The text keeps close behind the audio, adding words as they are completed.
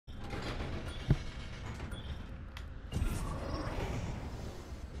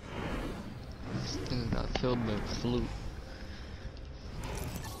killed the flute.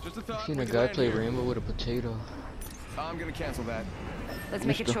 Just a thought. I've seen a guy play Rainbow with a potato. I'm gonna cancel that. Let's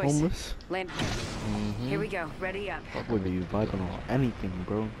make a Mr. choice. Homeless? Land here. Here we go. Ready up. Would be vibing on anything,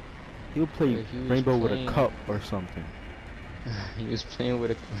 bro. He'll play Yeah, he was Rainbow with a playing- cup or something. He was playing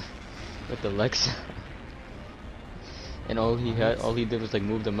with Alexa. And all he did was like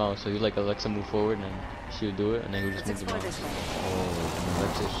move the mouse. So he like Alexa move forward and she would do it, and then he would just Let's move the explore mouse. this way. Oh,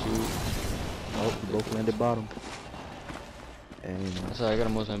 Alexa shoot. oh, we both landed bottom. And That's why I got a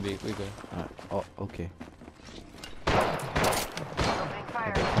Mozambique. We go. oh, okay. Opening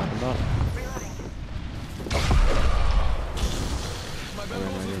fire. I'm up. Reloading. My Alright,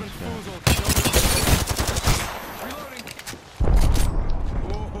 bedrolls has been right, foozled. Reloading.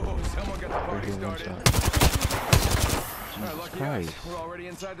 Whoa, someone got the Right party here, one started. shot. Alright, Jesus lucky Christ. us. We're already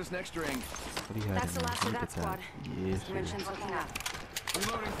inside this next ring. What do you have That's in the there? last of Look that at squad. Yes, sir. Dimensions looking up.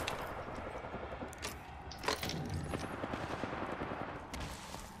 Reloading.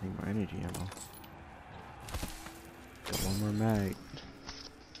 Need more energy ammo. Got one more mag.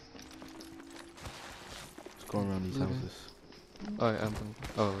 Let's go around these Looting. houses. Alright,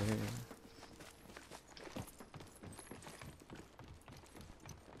 oh, right here.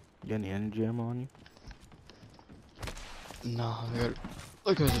 You got any energy ammo on you? No, I got.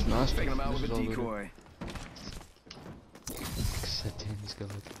 Look at this mask. Taking them out with a decoy. Except him, he's got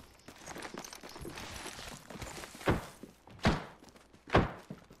like.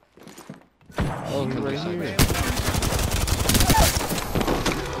 Oh, He's come right right here. here.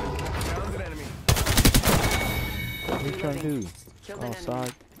 Found an enemy. What are you trying to do? Killed an enemy.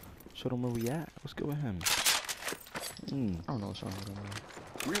 Outside? Show them where we at. What's good with him? I don't know what's wrong with him.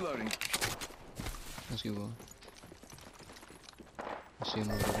 Reloading. Let's keep going. I see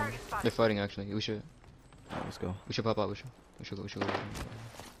him over there. They're fighting actually. We should Let's go. pop out. We should go.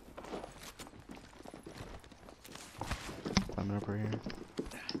 Climbing up right here.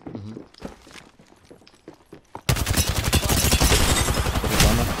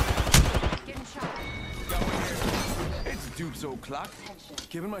 Getting shot. Got one here. It's Duke's o'clock.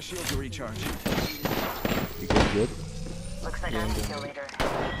 Giving my shield to recharge. You guys good? Looks like I'm the kill leader.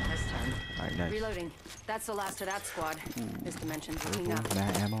 This time. Alright, nice. Reloading. That's the last of that squad. This dimension's looking up. Purple,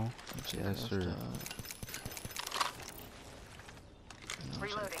 mad ammo. Yes, sir.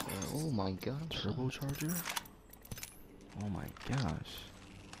 Reloading. Oh my god. Turbocharger? Oh my gosh.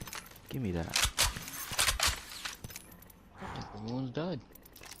 Give me that. Everyone's died.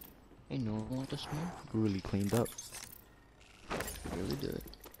 Ain't no one want to smoke. Really cleaned up. Really did.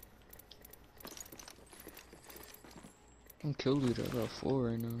 I'm kill leader. I got 4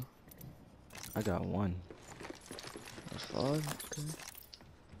 right now. I got 1. That's 5. Okay.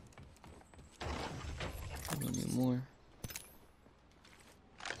 I'm gonna need more.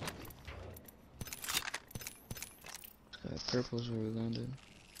 This guy purple's where we landed.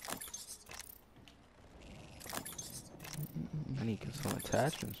 I need to get some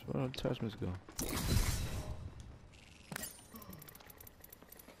attachments. Where do attachments go?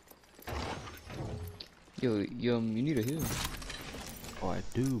 Yo, you need a heal. Oh, I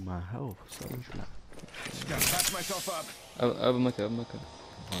do. My health. So Just gotta patch myself up. I have a mecha, on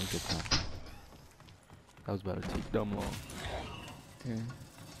good time. That was about to take dumb long. Okay.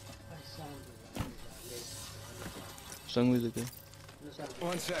 Song music, eh?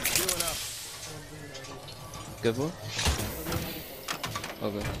 One sec. Healing up. Good for?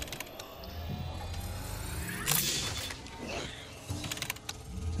 Okay.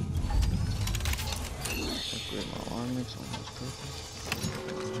 Upgrade my armor, it's almost perfect.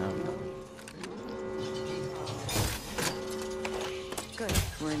 Good.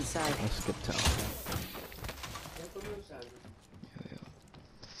 We're inside. Let's skip town. Yeah.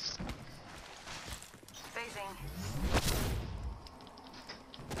 Phasing.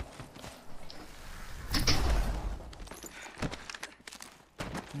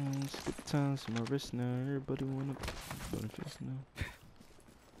 Skip town, some more wrist now. Everybody wanna benefits now.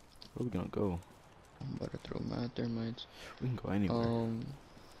 Where we gonna go? I'm about to throw mad thermites. We can go anywhere.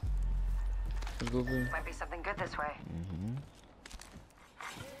 Let's go over. Might be something good this way.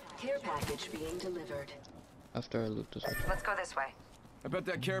 Care package being delivered. After I loot this way. Let's go this way. I bet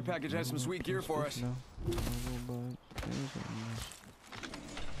that care package has some sweet gear for us. No.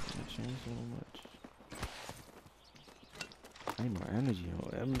 Change so much. I need more energy.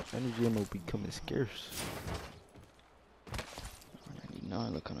 Energy ammo becoming scarce.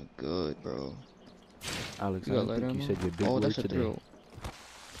 99 look kinda good, bro. Alex, You I got don't light think ammo? you said your big Oh, word that's a today. thrill.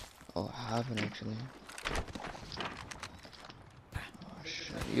 Oh, I haven't actually. Oh,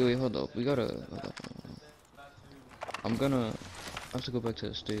 shit. Yo, wait, hold up. We gotta. Hold up. I have to go back to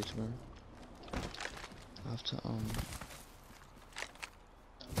the States, man. I have to I'm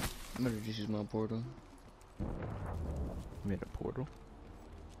gonna just use my portal. Made a portal.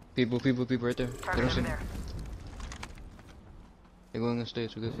 People right there. They Target don't over see me. there. They're going on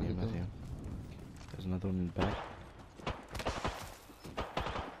stage. We're good. See him, I see him. There's another one in the back.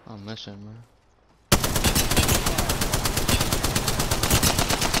 I'm messing, bro.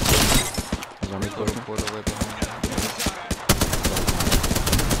 He's on me Portal right behind me.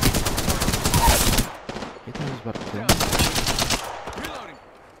 He thought he was about to kill me. Reloading.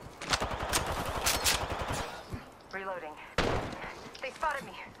 Reloading. They spotted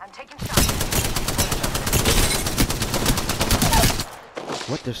me. I'm taking shots.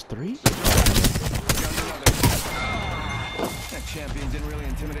 What? There's 3? Down another. That champion didn't really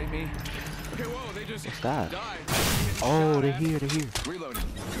intimidate me. Okay, whoa, they just What's that? died. Oh, they're here, they're here. Reloading.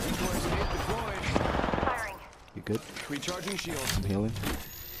 Decoy escape deployed. Firing. You good? Recharging shields. I'm healing.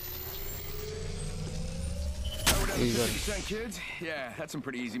 Oh, we're down Here to you go. 50% kids? Yeah, that's some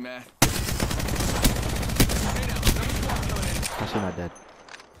pretty easy math. Hey now, another squad coming in. I see my dad.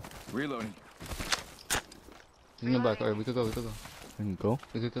 Reloading. He's in the back. Alright, we could go. We can go?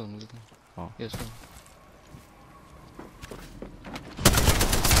 We could kill him. Oh. Yes, go.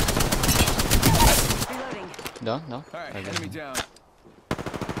 Reloading. Down? No? Alright, Okay. enemy down.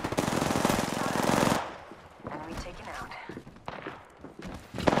 Enemy taken out.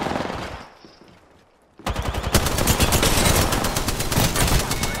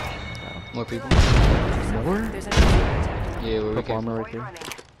 More people. More? There's an enemy attacking. Yeah, we're Purple okay. armor right Void there. running.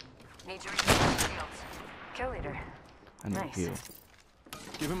 Need to recharge my shields. Kill leader. I need Nice. to heal.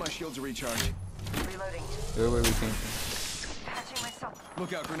 Give him my shields a recharge. Reloading. We're where we came from. Patching myself.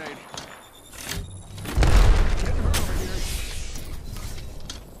 Look out, grenade. Getting hurt over here.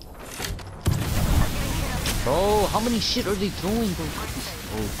 Bro, how many shit are they throwing, bro?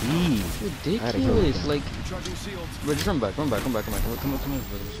 OD. Ridiculous. Like, Recharging shields. bro, just run back. Come on,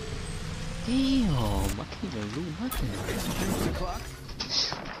 brothers. Damn, I can't even loot nothing. Execute the clock.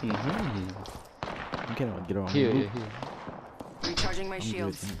 Mm-hmm. You can't get on Here, me. yeah, here. Recharging my I'm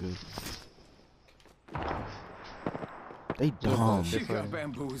shields. good. They Go dumb. back. She They're got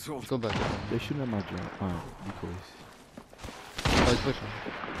fighting. bamboozled. Go back. They're shooting at my decoys. Oh, he's pushing.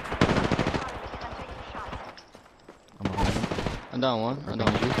 I'm on him. I'm down one. I'm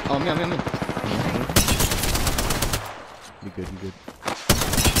down two. Oh, me. You good.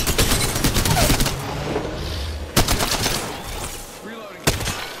 Reloading.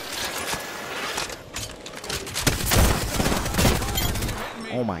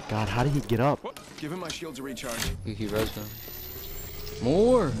 Oh my god, how did he get up? What? Give him my shields a recharge. He rezzed him.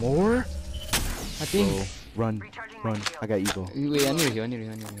 More. More? I think. Bro, run. Recharging my shield. I got eagle. Wait, I need to heal.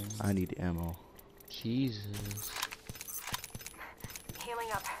 I need ammo. Jesus. Healing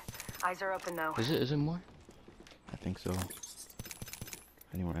up. Eyes are open though. Is it more? I think so.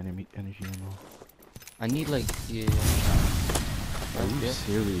 I need more energy ammo. I need like yeah. Are you Yeah.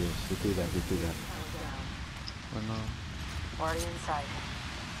 serious? We do that. Or no? Already inside.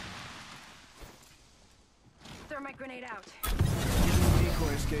 Thermite grenade out.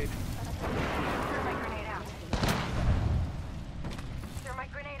 Decoy escape. Thermite grenade out.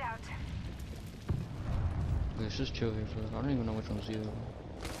 Thermite grenade out. Let's just chill here first. I don't even know which one's you.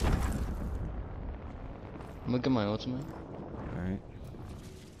 I'm gonna get my ultimate. Alright.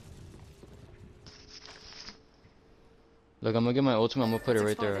 Look, I'm gonna get my ultimate. I'm gonna put it Let's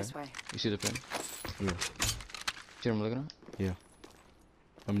right there. explore Right? this way. You see the pin? Yeah. See what I'm looking at?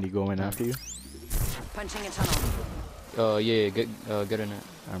 I'm gonna go in after you. Punching a tunnel. Yeah. Get in it.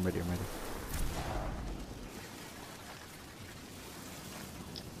 I'm ready.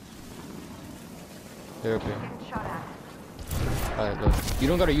 They're up here. Getting shot at. Alright, look. You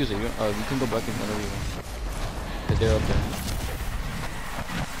don't gotta use it. You can go back in whenever you want. But they're up there.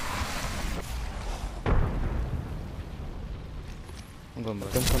 I'm going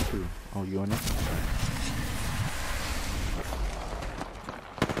back. Come through. Oh, you on it? Firing.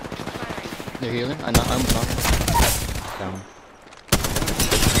 They're healing. I'm not. Down.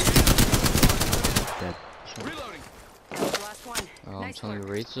 Dead. Reloading. That was the last one. Oh, I'm Nice telling you,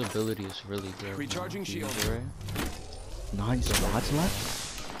 work. Wraith's ability is really good. Recharging Can you shield. use it, right? 9 slots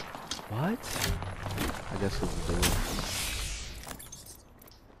left? What? I guess this is the way.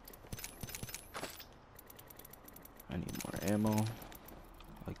 I need more ammo.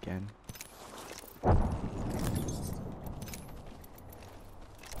 Again.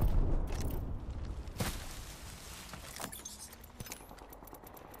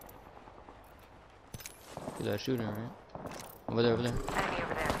 Is that shooting, right? Over there. Enemy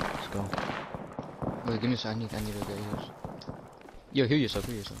over there. Let's go. Wait, give me a second. I need to get heals. Yo, heal yourself.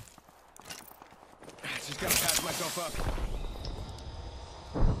 It's Just gotta patch myself up.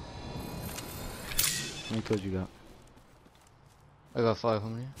 How many kills you got? I got 5. How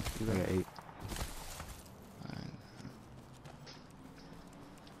many? You I got 8.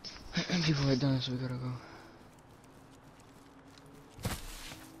 Alright. People are done, so we gotta go.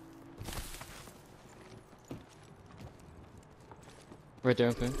 Right there,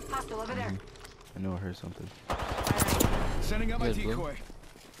 okay. Hostile over there. I know I heard something. Sending out my Yes, bro. decoy.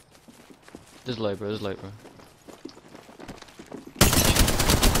 This light, bro. This light, bro.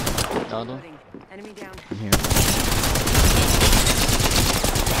 Down, though. Reloading. Enemy down. I'm here. They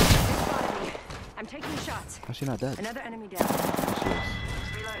spotted me. I'm taking shots. How's she not dead? Another enemy down. She is.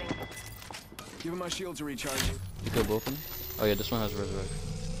 Reloading. Give him my shields a recharge. You kill both of them? Oh yeah, this one has resurrect.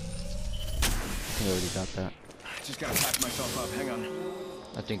 I already got that. Just gotta patch myself up. Hang on.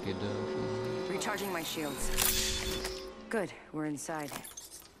 I think it does. Recharging my shields. Good. We're inside.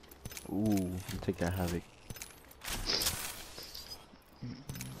 Ooh, take that havoc.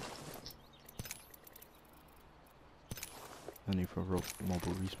 No need for a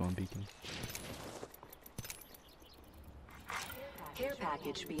mobile respawn beacon. Care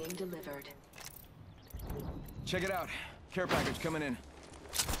package being delivered. Check it out. Care package coming in.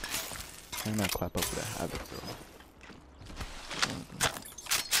 I'm not clap up with that havoc, bro.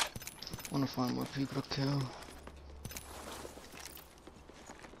 Wanna find more people to kill.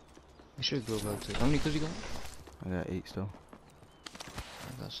 We should go back to. How many kills you got? I got 8 still.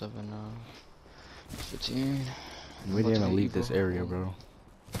 I got 7 now. 15. We didn't even leave this area, bro.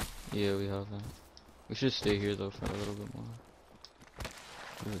 Yeah, we haven't. We should stay here though for a little bit more.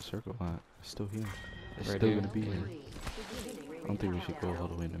 Where's the circle at? It's still here. It's Right still here. gonna be here. I don't think we should go all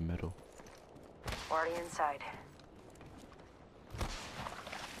the way in the middle. Already inside.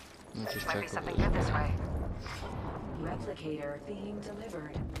 Let's just Might be check something over good this. this way. Replicator being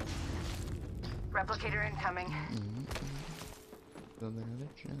delivered. Replicator incoming. Go better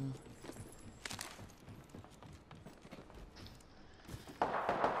bitch now.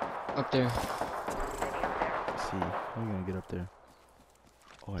 Up there. Enemy up there. Let's see. How are we gonna get up there?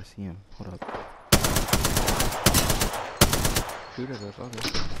 Oh, I see him. Hold up. Shoot at us, okay.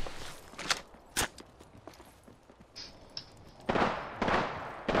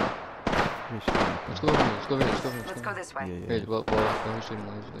 Where's she at? Let's go over here, let's go over here, let's go over here. Let's go this way. Yeah, yeah. Hey, well, who's shooting?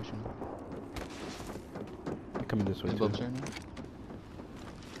 Who's shooting? They're coming this way Is too. Bubs there now?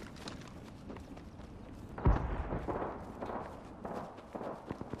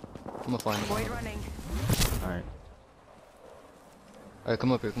 I'm gonna find him. Void running. Alright. Alright,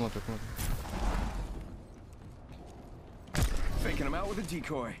 come up here, come up here, come up here. Faking him out with a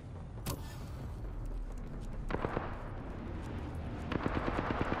decoy.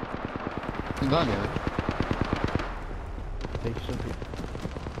 He's behind me, right? Take something.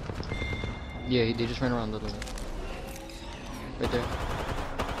 Yeah, they just ran around a little bit. Right there.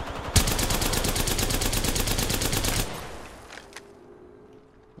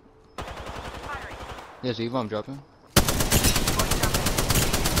 Firing. Yeah, so I'm dropping. Void jumping.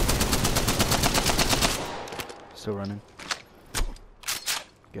 Still running.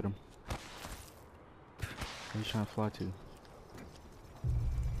 Get him. Where you trying to fly to?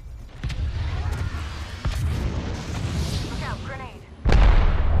 Look out, grenade.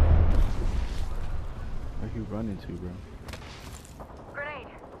 Where you running to, bro? Grenade.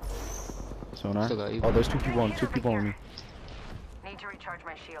 Sonar? Still got you. Oh, there's 2 people on. 2 people on me. Need to recharge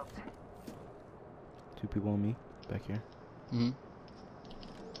my shields. 2 people on me. Back here.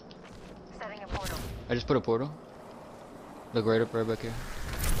 Setting a portal. I just put a portal. Look right back here.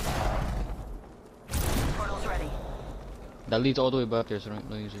 Portal's ready. That leads all the way back there, so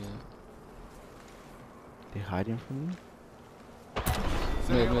don't use it. They hiding from me?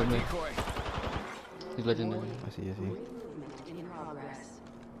 Sending out Look, my look. decoy. He's legendary. I see, I see. Movement in progress.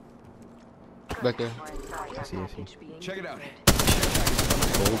 Back there. We're inside. I see, I see. Package being Check it out.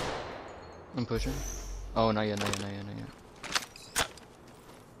 delivered. Gold. I'm pushing. Oh, not yet, not yet, not yet, not yet.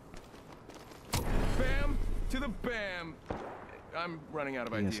 Bam to the bam. I'm running out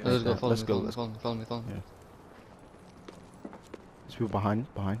of Yes, ideas. Let's go, follow Let's me, go, follow me, let's follow me, follow me, follow me. Yeah. There's people behind.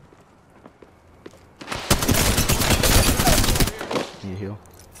 Need a heal.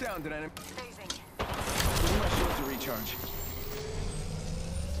 Down, did enemy. Phasing. Give me my shields to recharge.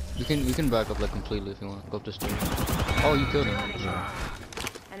 We can back up like completely if you want. Go up the stairs. Oh, you killed him.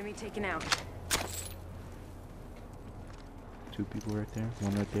 Enemy taken out. 2 people right there.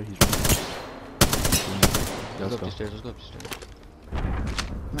 1 right there. He's running. Let's go Let's up go. the stairs, let's go up the stairs.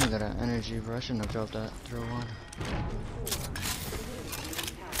 I got an energy, bro. I shouldn't have dropped that. Throw one.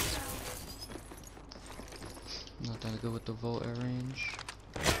 Not that good with the volt at range.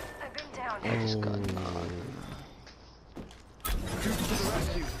 I've been down. down. I just got knocked. Troops to the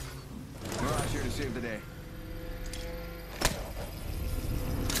rescue. Mirage here to save the day.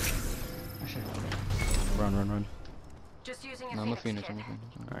 Run, run, run. Just using a No, I'm a Phoenix Phoenix. kit. I'm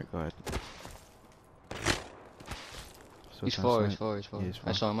a Phoenix. Alright, go ahead. So He's it's not far, snipe. he's far, he's far. Yeah, he's I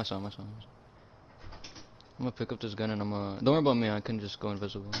far. saw him, I saw him, I saw him. I'm gonna pick up this gun and I'm gonna... Don't worry about me, I can just go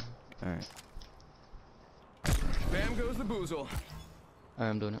invisible. Alright. Bam goes the boozle. Alright,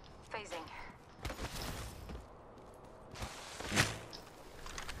 I'm doing it. Phasing.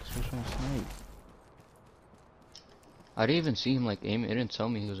 Switch on snipe. I didn't even see him like aiming. It didn't tell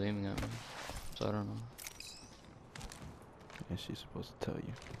me he was aiming at me. So I don't know. Yeah, she's supposed to tell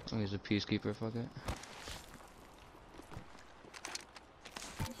you. Oh, he's a peacekeeper, fuck it.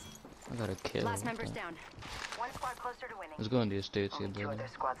 I got a kill. Last what member's the- down. One squad closer to winning. Let's go in the estates here, Only 2 brother.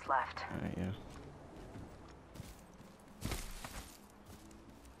 other squads left. Alright, yeah.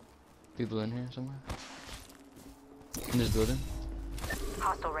 People in here somewhere? In this building?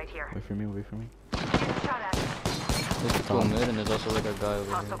 Hostile right here. Wait for me, wait for me. Getting shot at. There's people mid and there's also like a guy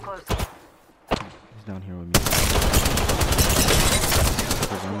over Hostile here. close. He's down here with me.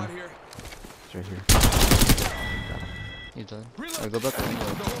 Squad here. He's right here. He's dead. Reload. Alright, go back to The him.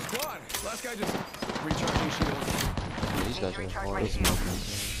 whole squad. Last guy just recharging shields. These guys are Recharge hard. my shield.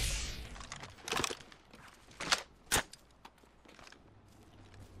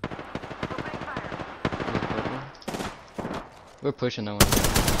 Opening fire. We're pushing that one.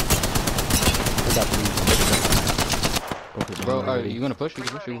 They got blue. Go for the Bro, blue alright, already. you gonna push? You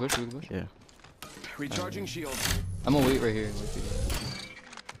can push, you can push, you can push. Yeah, Recharging shields. I'm gonna wait right here.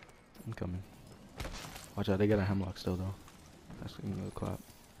 I'm coming. Watch out, they got a hemlock still though. That's gonna go clap.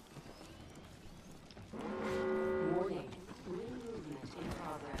 Warning. Ring movement in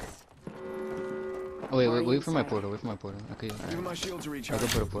progress. Oh wait for my portal, wait for my portal. Okay, Giving alright. my shields a I'll recharge. go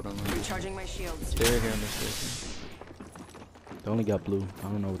put a portal on. Recharging my shields. Stay right here on this station. They only got blue. I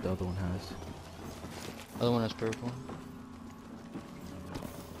don't know what the other one has. Other one has purple.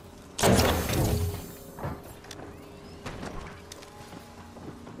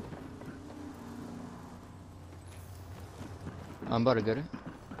 I'm about to get it.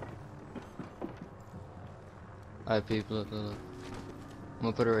 Alright, people, look. I'm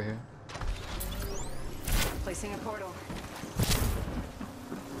gonna put it right here. Placing a portal.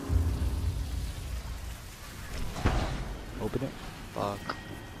 Open it. Fuck.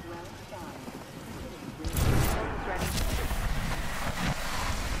 Portal's ready.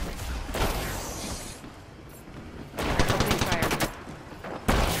 Opening fire.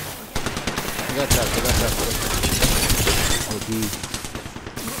 I got that. Oh, D.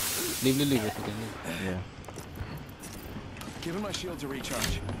 Leave it if you can leave. Yeah, Giving my shields a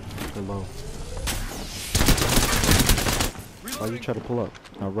recharge. they're low. Why you try to pull up?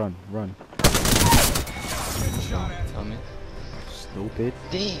 Now run. Shot at. Tell me. Stupid.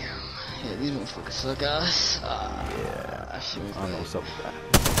 Damn. Yeah, these motherfuckers suck ass. Yeah. Shit was I don't know like- what's up with that.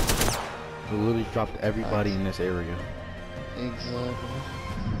 We literally dropped everybody in this area. Exactly.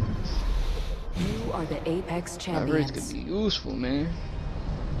 You are the Apex That race could champions. be useful, man.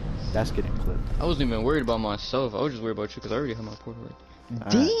 That's getting clipped. I wasn't even worried about myself. I was just worried about you because I already had my portal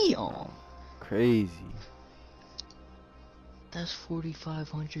right. Alright. Damn. Crazy. That's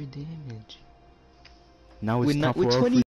 4,500 damage. Now it's With time not- for with our 20